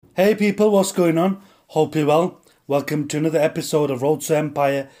Hey people, what's going on? Hope you're well. Welcome to another episode of Road to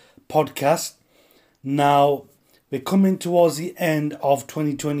Empire podcast. Now, we're coming towards the end of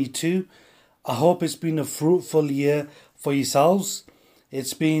 2022. I hope it's been a fruitful year for yourselves.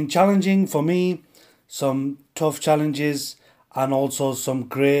 It's been challenging for me, some tough challenges, and also some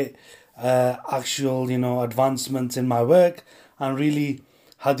great advancements in my work, and really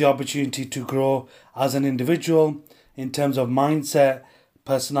had the opportunity to grow as an individual in terms of mindset,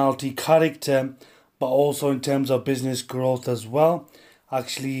 personality, character, but also in terms of business growth as well.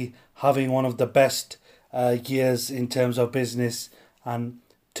 Actually, having one of the best years in terms of business and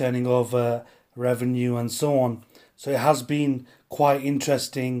turning over revenue and so on. So it has been quite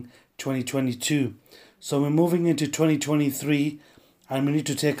interesting 2022. So we're moving into 2023 and we need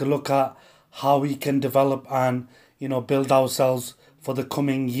to take a look at how we can develop and build ourselves for the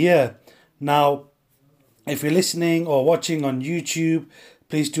coming year. Now, if you're listening or watching on YouTube,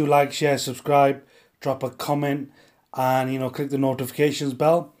 please do like, share, subscribe, drop a comment, and click the notifications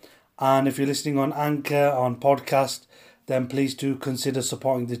bell. And if you're listening on Anchor, on podcast, then please do consider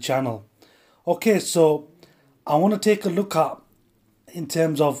supporting the channel. Okay, so I want to take a look at in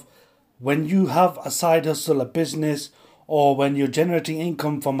terms of when you have a side hustle, a business, or when you're generating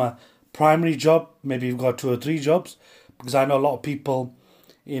income from a primary job. Maybe you've got 2 or 3 jobs, because I know a lot of people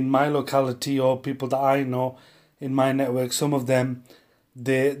in my locality or people that I know in my network, some of them,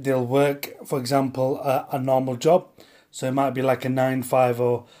 they'll work, for example, a normal job. So it might be like a 9-5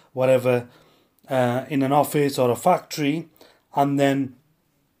 or whatever in an office or a factory. And then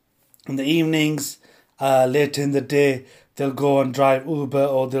in the evenings, later in the day, they'll go and drive Uber,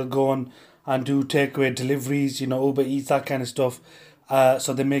 or they'll go on and do takeaway deliveries, Uber Eats, that kind of stuff.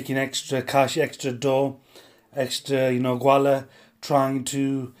 So they're making extra cash, extra dough, extra, guala, trying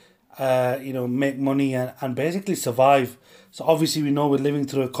to, make money and basically survive. So obviously we know we're living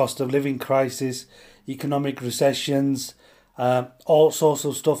through a cost of living crisis, economic recessions, all sorts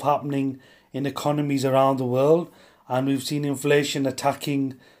of stuff happening in economies around the world. And we've seen inflation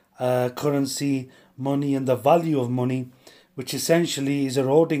attacking currency, money, and the value of money, which essentially is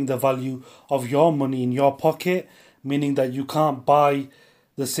eroding the value of your money in your pocket, meaning that you can't buy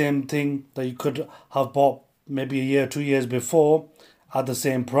the same thing that you could have bought maybe a year, 2 years before at the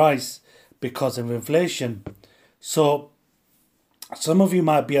same price because of inflation. So some of you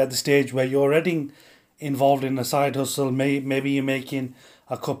might be at the stage where you're already involved in a side hustle. Maybe you're making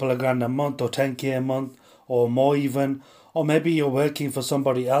a couple of grand a month or 10k a month or more even. Or maybe you're working for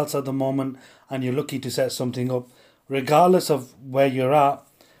somebody else at the moment and you're looking to set something up. Regardless of where you're at,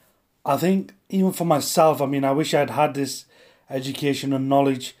 I think even for myself, I wish I'd had this education and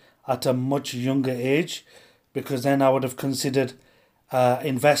knowledge at a much younger age, because then I would have considered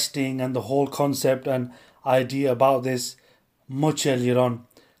investing and the whole concept and idea about this much earlier on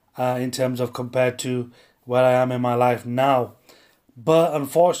in terms of compared to where I am in my life now. But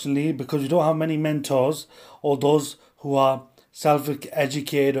unfortunately, because we don't have many mentors or those who are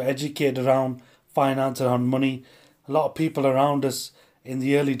self-educated or educated around finance, around money, a lot of people around us in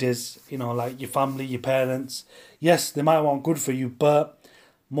the early days, like your family, your parents, yes, they might want good for you, but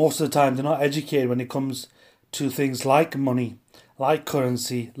most of the time they're not educated when it comes to things like money, like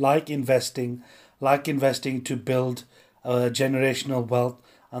currency, like investing to build generational wealth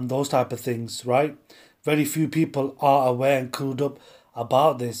and those type of things, right? Very few people are aware and clued up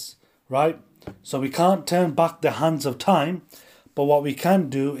about this, right? So we can't turn back the hands of time, but what we can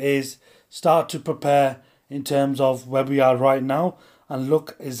do is start to prepare in terms of where we are right now and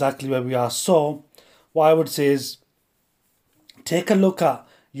look exactly where we are. So what I would say is take a look at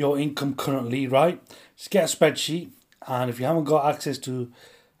your income currently, right? Just get a spreadsheet, and if you haven't got access to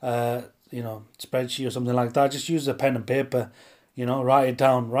spreadsheet or something like that, just use a pen and paper, write it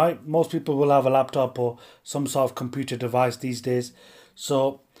down, right? Most people will have a laptop or some sort of computer device these days.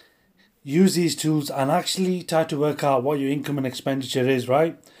 So use these tools and actually try to work out what your income and expenditure is,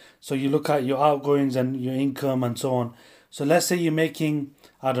 right? So you look at your outgoings and your income and so on. So let's say you're making,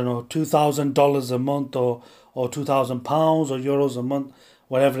 $2,000 a month or £2,000 or euros a month,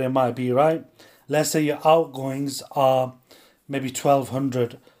 whatever it might be, right? Let's say your outgoings are maybe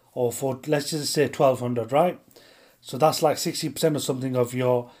 1,200 or let's just say 1,200, right? So that's like 60% or something of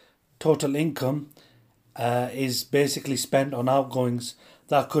your total income is basically spent on outgoings.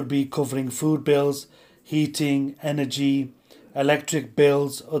 That could be covering food bills, heating, energy, electric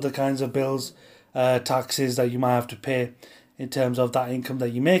bills, other kinds of bills, taxes that you might have to pay in terms of that income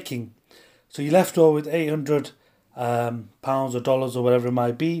that you're making. So you're left over with 800 pounds or dollars or whatever it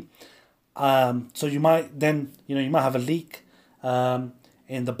might be. So you might then, you might have a leak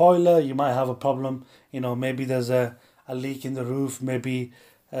in the boiler. You might have a problem, maybe there's a leak in the roof, maybe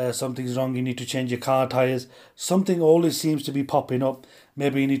something's wrong, you need to change your car tires. Something always seems to be popping up.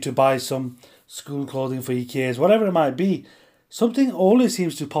 Maybe you need to buy some school clothing for your kids, whatever it might be. Something always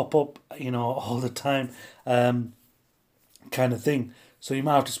seems to pop up, all the time, kind of thing. So you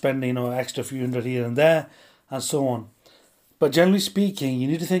might have to spend, extra few hundred here and there, and so on. But generally speaking, you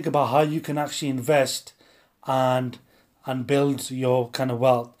need to think about how you can actually invest and build your kind of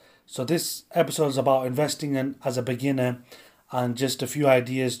wealth. So this episode is about investing as a beginner, and just a few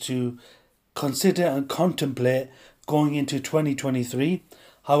ideas to consider and contemplate going into 2023.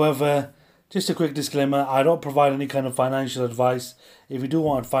 However, just a quick disclaimer, I don't provide any kind of financial advice. If you do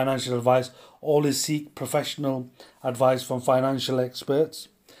want financial advice, always seek professional advice from financial experts.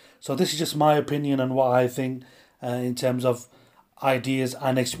 So this is just my opinion and what I think in terms of ideas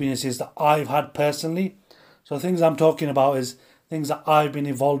and experiences that I've had personally. So things I'm talking about is things that I've been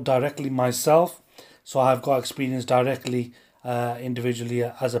involved directly myself. So I've got experience directly, individually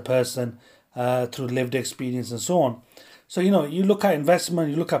as a person, through lived experience and so on. So, you look at investment,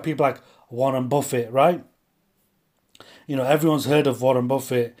 you look at people like Warren Buffett, right? Everyone's heard of Warren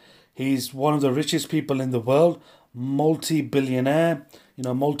Buffett. He's one of the richest people in the world, multi-billionaire,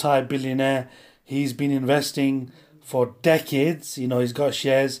 multi-billionaire. He's been investing for decades. He's got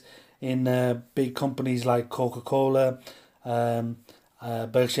shares in big companies like Coca-Cola,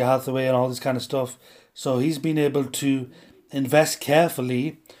 Berkshire Hathaway and all this kind of stuff. So he's been able to invest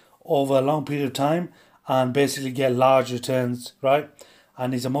carefully over a long period of time and basically get large returns, right?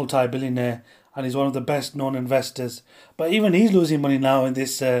 And he's a multi-billionaire and he's one of the best known investors. But even he's losing money now in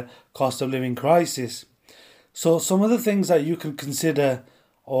this cost of living crisis. So some of the things that you can consider,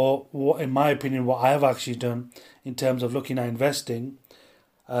 or what, in my opinion, what I've actually done in terms of looking at investing,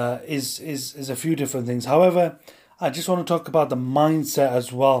 is a few different things. However, I just want to talk about the mindset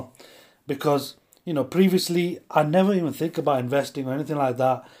as well, because previously I never even think about investing or anything like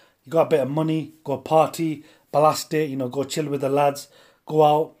that. You got a bit of money, go party, blast it, go chill with the lads, go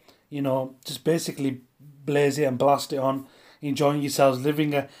out, just basically blaze it and blast it on, enjoying yourselves,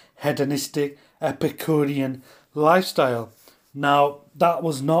 living a hedonistic, Epicurean lifestyle. Now, that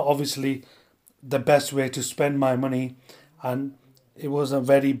was not obviously the best way to spend my money, and it wasn't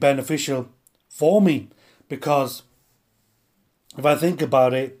very beneficial for me, because if I think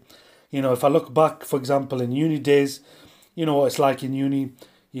about it, if I look back, for example, in uni days, what it's like in uni.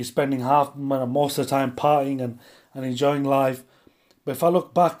 You're spending most of the time partying and enjoying life. But if I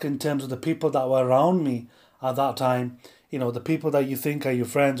look back in terms of the people that were around me at that time, the people that you think are your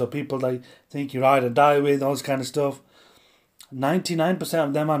friends or people that you think you ride or die with, all this kind of stuff, 99%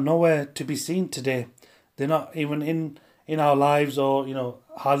 of them are nowhere to be seen today. They're not even in our lives, or,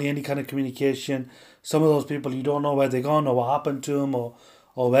 hardly any kind of communication. Some of those people, you don't know where they're gone or what happened to them, or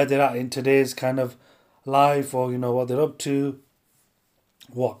where they're at in today's kind of life, or, what they're up to,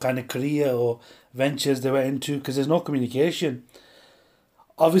 what kind of career or ventures they were into, because there's no communication.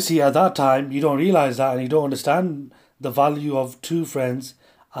 Obviously, at that time, you don't realize that, and you don't understand the value of true friends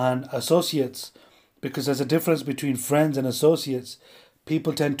and associates, because there's a difference between friends and associates.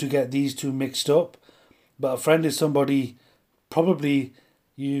 People tend to get these two mixed up, but a friend is somebody probably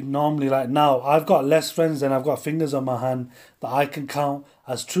you normally like. Now, I've got less friends than I've got fingers on my hand that I can count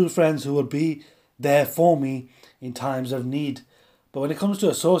as true friends who will be there for me in times of need. But when it comes to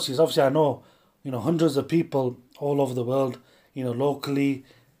associates, obviously I know, hundreds of people all over the world, locally,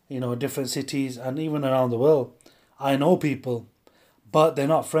 different cities and even around the world. I know people, but they're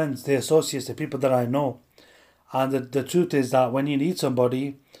not friends. They're associates. They're people that I know. And the truth is that when you need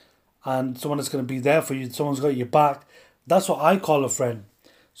somebody and someone that's going to be there for you, someone's got your back, that's what I call a friend.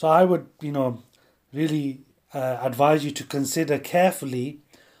 So I would, really advise you to consider carefully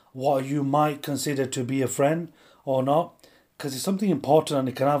what you might consider to be a friend or not, because it's something important and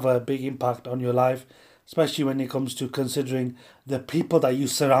it can have a big impact on your life, especially when it comes to considering the people that you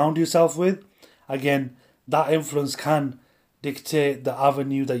surround yourself with. Again, that influence can dictate the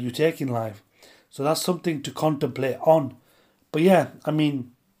avenue that you take in life. So that's something to contemplate on. But yeah,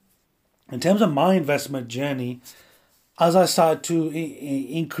 in terms of my investment journey, as I started to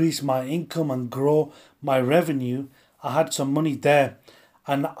increase my income and grow my revenue, I had some money there.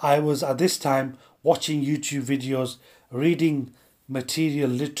 And I was at this time watching YouTube videos, reading material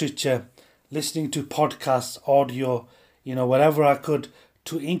literature, listening to podcasts, audio, whatever I could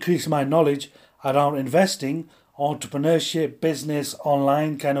to increase my knowledge around investing, entrepreneurship, business,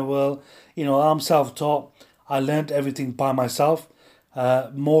 online kind of world. I'm self-taught. I learned everything by myself.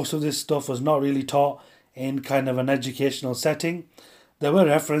 Most of this stuff was not really taught in kind of an educational setting. There were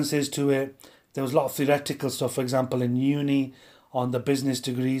references to it. There was a lot of theoretical stuff, for example, in uni on the business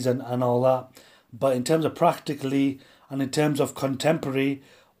degrees and all that. But in terms of practically and in terms of contemporary,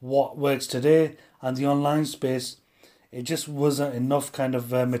 what works today, and the online space, it just wasn't enough kind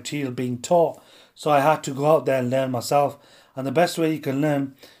of material being taught. So I had to go out there and learn myself. And the best way you can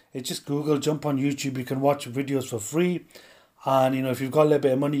learn is just Google, jump on YouTube. You can watch videos for free. And if you've got a little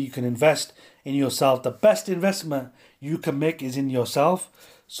bit of money, you can invest in yourself. The best investment you can make is in yourself.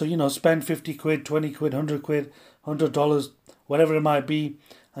 So spend 50 quid, 20 quid, 100 quid, $100, whatever it might be,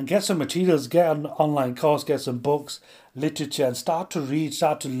 and get some materials, get an online course, get some books, literature, and start to read,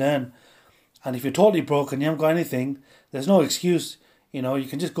 start to learn. And if you're totally broke and you haven't got anything, there's no excuse. You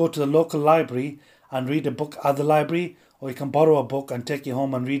can just go to the local library and read a book at the library, or you can borrow a book and take it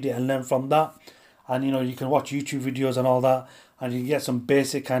home and read it and learn from that. And you can watch YouTube videos and all that, and you can get some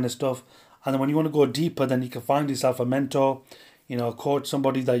basic kind of stuff. And then when you want to go deeper, then you can find yourself a mentor, a coach,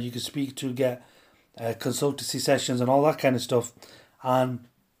 somebody that you can speak to, get consultancy sessions and all that kind of stuff. And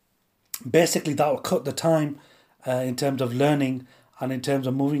basically that will cut the time in terms of learning and in terms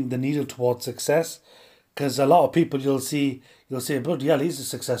of moving the needle towards success. Because a lot of people you'll say, bloody hell, he's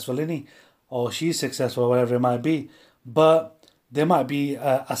successful, isn't he? Or she's successful, or whatever it might be. But there might be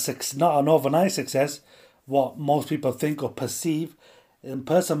not an overnight success, what most people think or perceive. A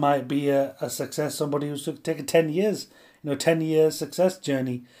person might be a success, somebody who's taken 10 years, 10-year success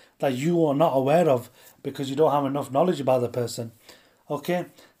journey that you are not aware of because you don't have enough knowledge about the person. Okay,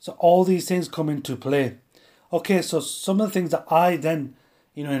 so all these things come into play. Okay, so some of the things that I then,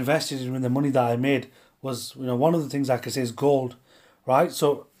 invested in with the money that I made was, one of the things I could say is gold, right?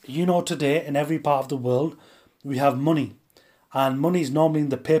 So, today in every part of the world, we have money. And money is normally in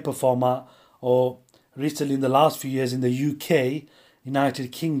the paper format, or recently in the last few years in the UK,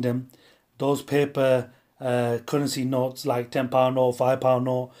 United Kingdom, those paper currency notes like £10 note, £5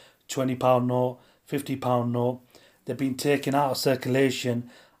 note, £20 note, £50 note, they've been taken out of circulation,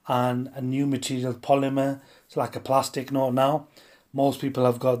 and a new material, polymer, it's like a plastic note now. Most people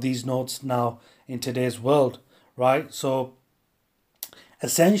have got these notes now in today's world, right? So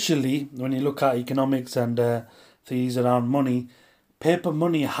essentially, when you look at economics and things around money, paper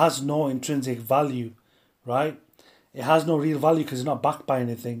money has no intrinsic value, right? It has no real value because it's not backed by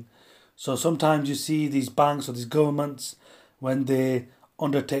anything. So sometimes you see these banks or these governments, when they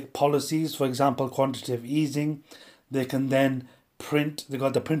undertake policies, for example, quantitative easing, they can then print, they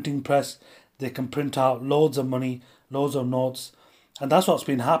got the printing press, they can print out loads of money, loads of notes. And that's what's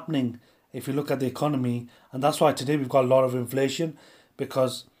been happening if you look at the economy. And that's why today we've got a lot of inflation,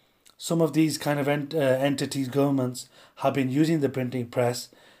 because some of these kind of entities, governments, have been using the printing press,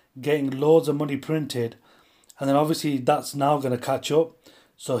 getting loads of money printed. And then obviously that's now going to catch up.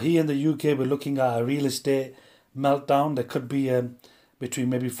 So here in the UK, we're looking at a real estate meltdown. There could be between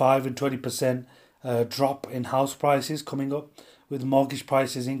maybe 5 and 20% drop in house prices coming up, with mortgage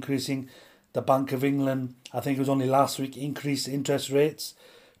prices increasing. The Bank of England, I think it was only last week, increased interest rates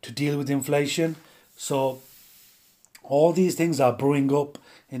to deal with inflation. So all these things are brewing up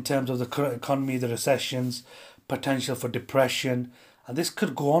in terms of the current economy, the recessions, potential for depression. And this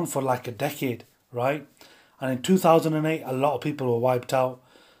could go on for like a decade, right? And in 2008, a lot of people were wiped out.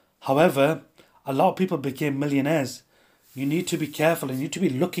 However, a lot of people became millionaires. You need to be careful and you need to be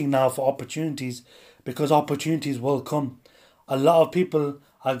looking now for opportunities, because opportunities will come. A lot of people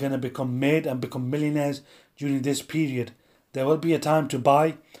are going to become millionaires during this period. There will be a time to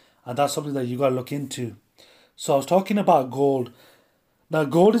buy, and that's something that you got to look into. So I was talking about gold. Now,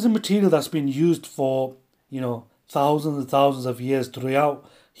 gold is a material that's been used for, thousands and thousands of years throughout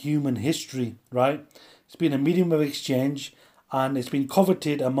human history, right? It's been a medium of exchange, and it's been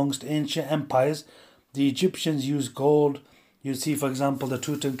coveted amongst ancient empires. The Egyptians used gold. You see, for example, the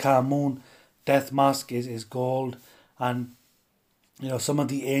Tutankhamun death mask is gold. And, some of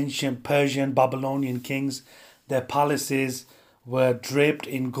the ancient Persian, Babylonian kings, their palaces were draped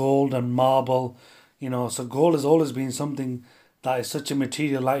in gold and marble. So gold has always been something that is such a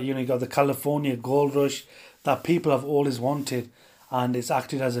material. Like, you got the California gold rush that people have always wanted. And it's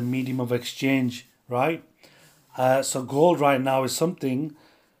acted as a medium of exchange, right? So gold right now is something.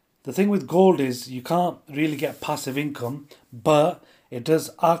 The thing with gold is you can't really get passive income, but it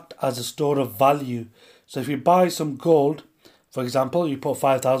does act as a store of value. So if you buy some gold, for example, you put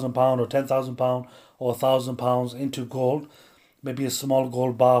 £5,000 or £10,000 or £1,000 into gold, maybe a small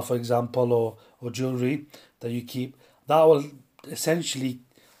gold bar, for example, or jewelry that you keep, that will essentially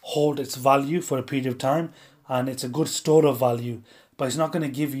hold its value for a period of time, and it's a good store of value, but it's not going to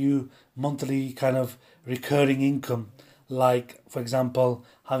give you monthly kind of recurring income like, for example,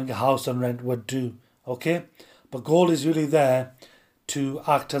 having a house on rent would do. Okay, but gold is really there to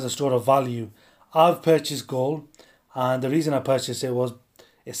act as a store of value. I've purchased gold, and the reason I purchased it was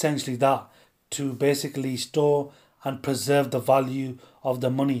essentially that, to basically store and preserve the value of the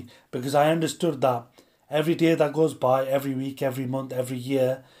money, because I understood that every day that goes by, every week, every month, every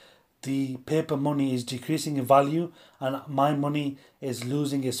year, the paper money is decreasing in value and my money is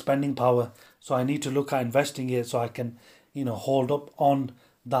losing its spending power. So I need to look at investing it so I can, hold up on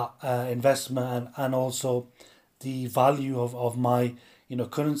that investment, and also the value of my,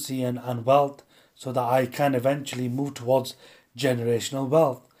 currency and wealth, so that I can eventually move towards generational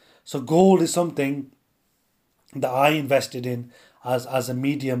wealth. So gold is something that I invested in as a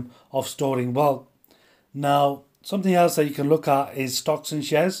medium of storing wealth. Now, something else that you can look at is stocks and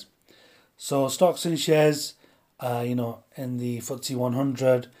shares. So stocks and shares, in the FTSE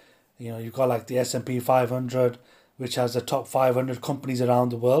 100, you've got like the S&P 500, which has the top 500 companies around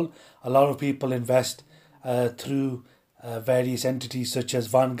the world. A lot of people invest through various entities such as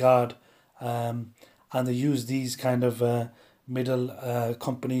Vanguard, and they use these kind of middle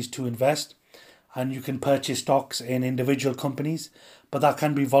companies to invest. And you can purchase stocks in individual companies, but that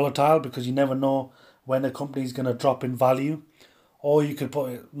can be volatile because you never know when a company is going to drop in value. Or you could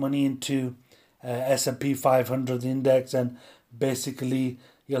put money into S&P 500 index, and basically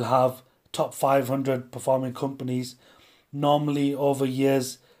you'll have top 500 performing companies. Normally over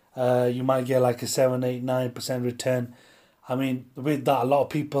years, you might get like a 7, 8, 9% return. I mean, with that, a lot of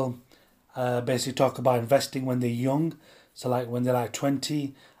people basically talk about investing when they're young. So like when they're like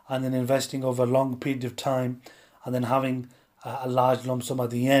 20, and then investing over a long period of time, and then having a large lump sum at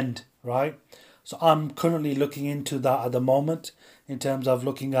the end, right? So I'm currently looking into that at the moment in terms of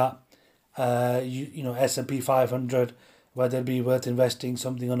looking at S&P 500, whether it be worth investing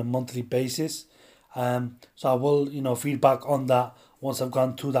something on a monthly basis. So I will feedback on that once I've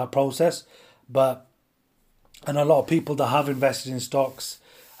gone through that process. But and a lot of people that have invested in stocks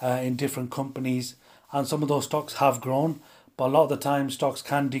in different companies, and some of those stocks have grown, but a lot of the time stocks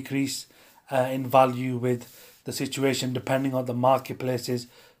can decrease in value with the situation depending on the marketplaces,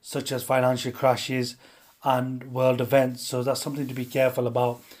 such as financial crashes and world events. So that's something to be careful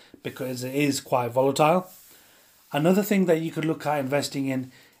about because it is quite volatile. Another thing that you could look at investing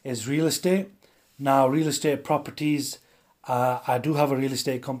in is real estate. Now, real estate properties, I do have a real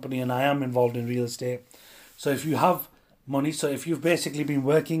estate company and I am involved in real estate. So if you have money, so if you've basically been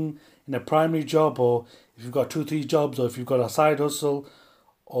working in a primary job, or if you've got 2-3 jobs, or if you've got a side hustle,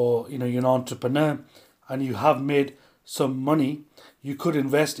 or you're an entrepreneur and you have made some money, you could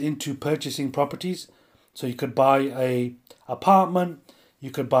invest into purchasing properties. So you could buy a apartment,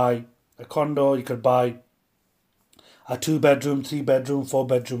 you could buy a condo, you could buy a 2-bedroom, 3-bedroom,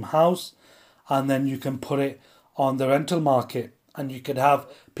 4-bedroom house, and then you can put it on the rental market, and you could have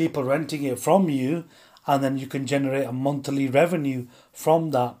people renting it from you, and then you can generate a monthly revenue from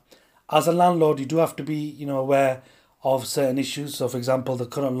that. As a landlord, you do have to be aware of certain issues. So for example, the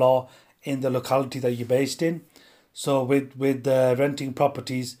current law in the locality that you're based in. So with renting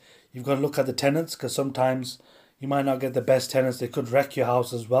properties, you've got to look at the tenants, because sometimes you might not get the best tenants. They could wreck your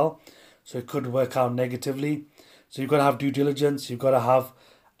house as well. So it could work out negatively. So you've got to have due diligence. You've got to have,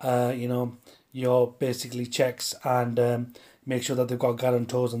 your basically checks, and make sure that they've got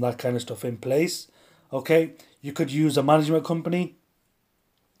guarantors and that kind of stuff in place. Okay, you could use a management company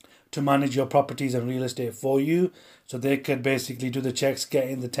to manage your properties and real estate for you. So they could basically do the checks, get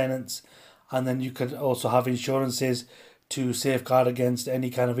in the tenants, and then you could also have insurances to safeguard against any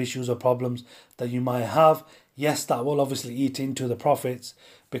kind of issues or problems that you might have. Yes, that will obviously eat into the profits,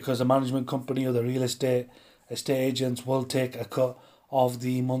 because the management company or the real estate agents will take a cut of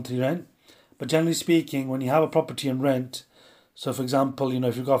the monthly rent. But generally speaking, when you have a property and rent, so for example,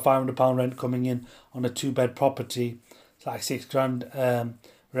 if you've got £500 rent coming in on a 2-bed property, it's like £6,000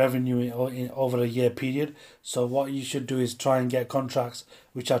 revenue over a year period. So what you should do is try and get contracts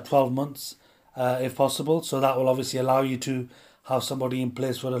which are 12 months if possible. So that will obviously allow you to have somebody in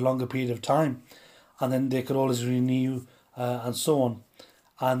place for a longer period of time, and then they could always renew and so on.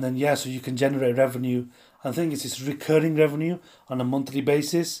 And then so you can generate revenue. I think it's this recurring revenue on a monthly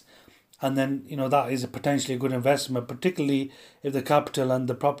basis. And then, that is a potentially a good investment, particularly if the capital and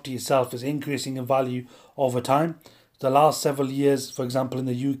the property itself is increasing in value over time. The last several years, for example, in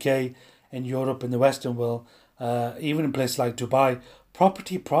the UK, in Europe, in the Western world, even in places like Dubai,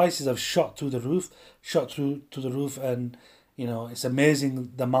 property prices have shot through the roof, and, it's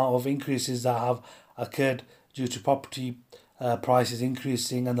amazing the amount of increases that have occurred due to property prices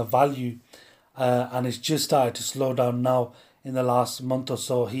increasing and the value. And it's just started to slow down now in the last month or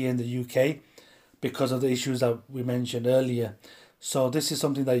so here in the UK because of the issues that we mentioned earlier. So this is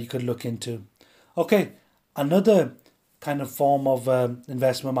something that you could look into. Okay, another kind of form of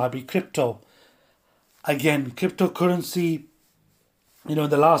investment might be crypto. Again, cryptocurrency, in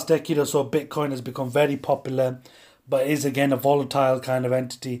the last decade or so, Bitcoin has become very popular. but it is again a volatile kind of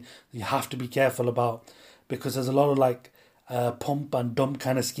entity you have to be careful about, because there's a lot of like pump and dump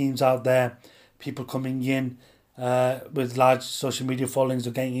kind of schemes out there. People coming in with large social media followings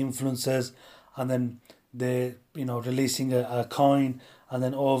or getting influencers, and then they releasing a coin, and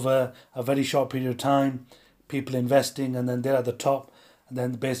then over a very short period of time, people investing, and then they're at the top, and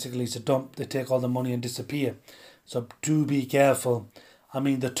then basically it's a dump. They take all the money and disappear. So do be careful. I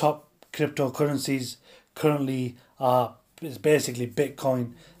mean, the top cryptocurrencies currently is basically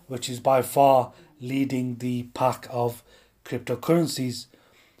Bitcoin, which is by far leading the pack of cryptocurrencies.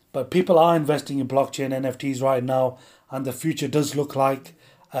 But people are investing in blockchain NFTs right now, and the future does look like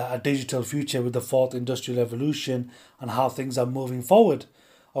a digital future with the fourth industrial revolution and how things are moving forward.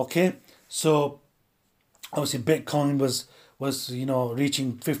 Okay, so obviously Bitcoin was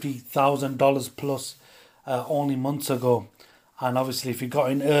reaching $50,000 plus only months ago, and obviously if you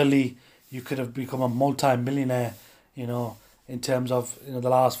got in early, you could have become a multi-millionaire, in terms of the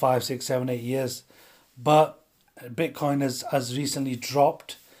last 5, 6, 7, 8 years. But Bitcoin has recently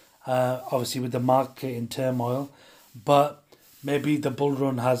dropped, obviously with the market in turmoil, but maybe the bull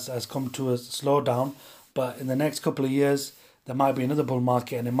run has come to a slowdown. But in the next couple of years, there might be another bull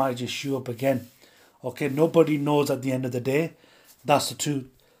market and it might just shoot up again. Okay, nobody knows at the end of the day. That's the truth.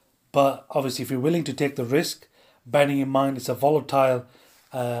 But obviously, if you're willing to take the risk, bearing in mind it's a volatile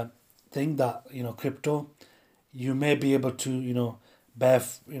thing that, crypto, you may be able to, bear,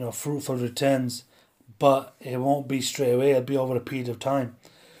 fruitful returns, but it won't be straight away. It'll be over a period of time.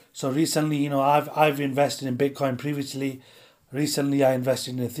 So recently, I've invested in Bitcoin previously. Recently, I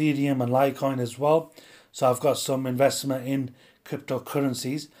invested in Ethereum and Litecoin as well. So I've got some investment in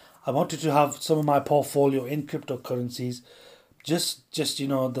cryptocurrencies. I wanted to have some of my portfolio in cryptocurrencies. Just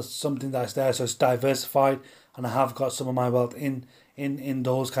that's something that's there. So it's diversified, and I have got some of my wealth in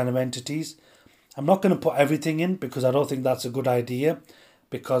those kind of entities. I'm not going to put everything in because I don't think that's a good idea.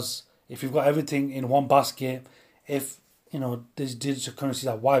 Because if you've got everything in one basket, if these digital currencies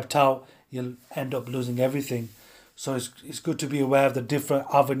are wiped out, you'll end up losing everything. So it's good to be aware of the different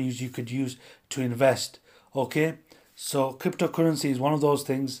avenues you could use to invest. Okay, so cryptocurrency is one of those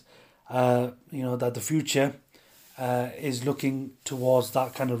things, that the future is looking towards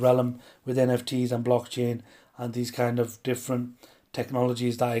that kind of realm with NFTs and blockchain and these kind of different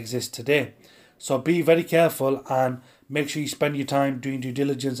technologies that exist today. So be very careful and make sure you spend your time doing due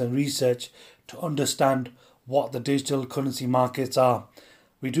diligence and research to understand what the digital currency markets are.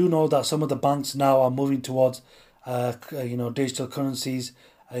 We do know that some of the banks now are moving towards digital currencies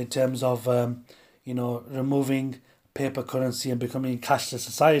in terms of removing paper currency and becoming a cashless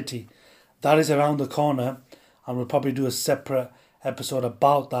society. That is around the corner, and we'll probably do a separate episode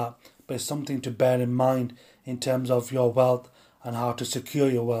about that, but it's something to bear in mind in terms of your wealth and how to secure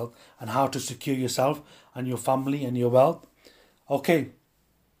your wealth and how to secure yourself and your family and your wealth. Okay,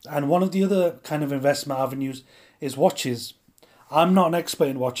 and one of the other kind of investment avenues is watches. I'm not an expert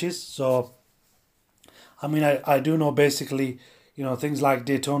in watches, so I mean, I do know basically, things like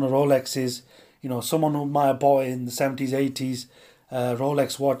Daytona Rolexes, someone who might have bought it in the 70s, 80s,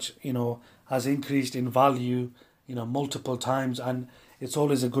 Rolex watch, has increased in value, multiple times, and it's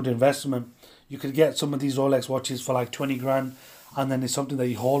always a good investment. You could get some of these Rolex watches for like 20 grand, and then it's something that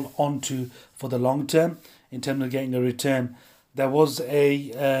you hold on to for the long term in terms of getting a return. There was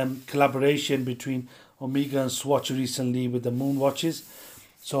a collaboration between Omega and Swatch recently with the Moon watches.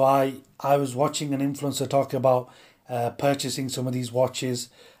 So I was watching an influencer talk about purchasing some of these watches.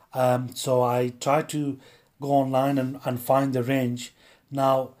 So I tried to go online and find the range.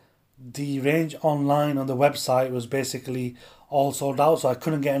 Now, the range online on the website was basically all sold out, so I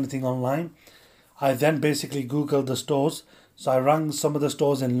couldn't get anything online. I then basically Googled the stores. So I rang some of the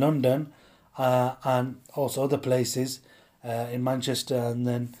stores in London and also other places in Manchester. And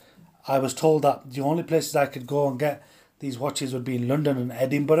then I was told that the only places I could go and get these watches would be in London and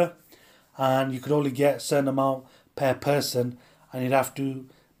Edinburgh. And you could only get a certain amount per person. And you'd have to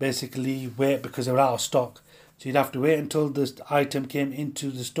basically wait because they were out of stock. So you'd have to wait until this item came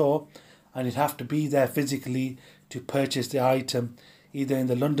into the store. And you'd have to be there physically to purchase the item, either in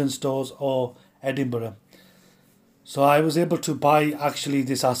the London stores or Edinburgh. So I was able to buy actually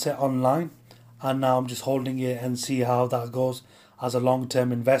this asset online, and now I'm just holding it and see how that goes as a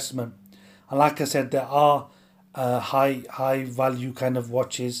long-term investment. And like I said, there are high value kind of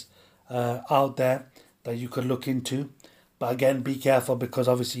watches out there that you could look into, but again, be careful because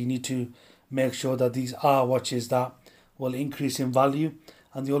obviously you need to make sure that these are watches that will increase in value,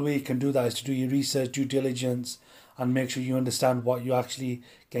 and the only way you can do that is to do your research, due diligence, and make sure you understand what you're actually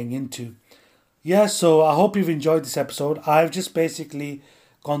getting into. Yeah, so I hope you've enjoyed this episode. I've just basically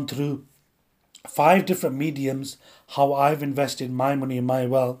gone through 5 different mediums how I've invested my money and my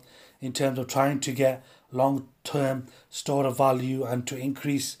wealth in terms of trying to get long term store of value and to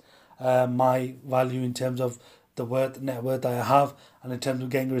increase my value in terms of the net worth that I have, and in terms of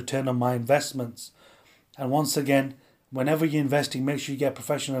getting a return on my investments. And once again, whenever you're investing, make sure you get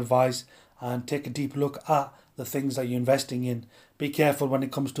professional advice and take a deep look at the things that you're investing in. Be careful when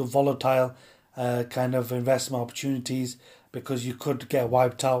it comes to volatile kind of investment opportunities, because you could get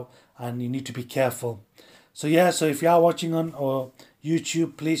wiped out and you need to be careful. So if you are watching on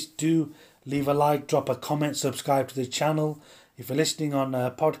YouTube, please do leave a like, drop a comment, subscribe to the channel. If you're listening on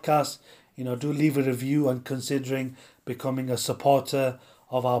a podcast, do leave a review and considering becoming a supporter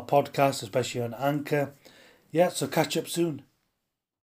of our podcast, especially on Anchor. So catch up soon.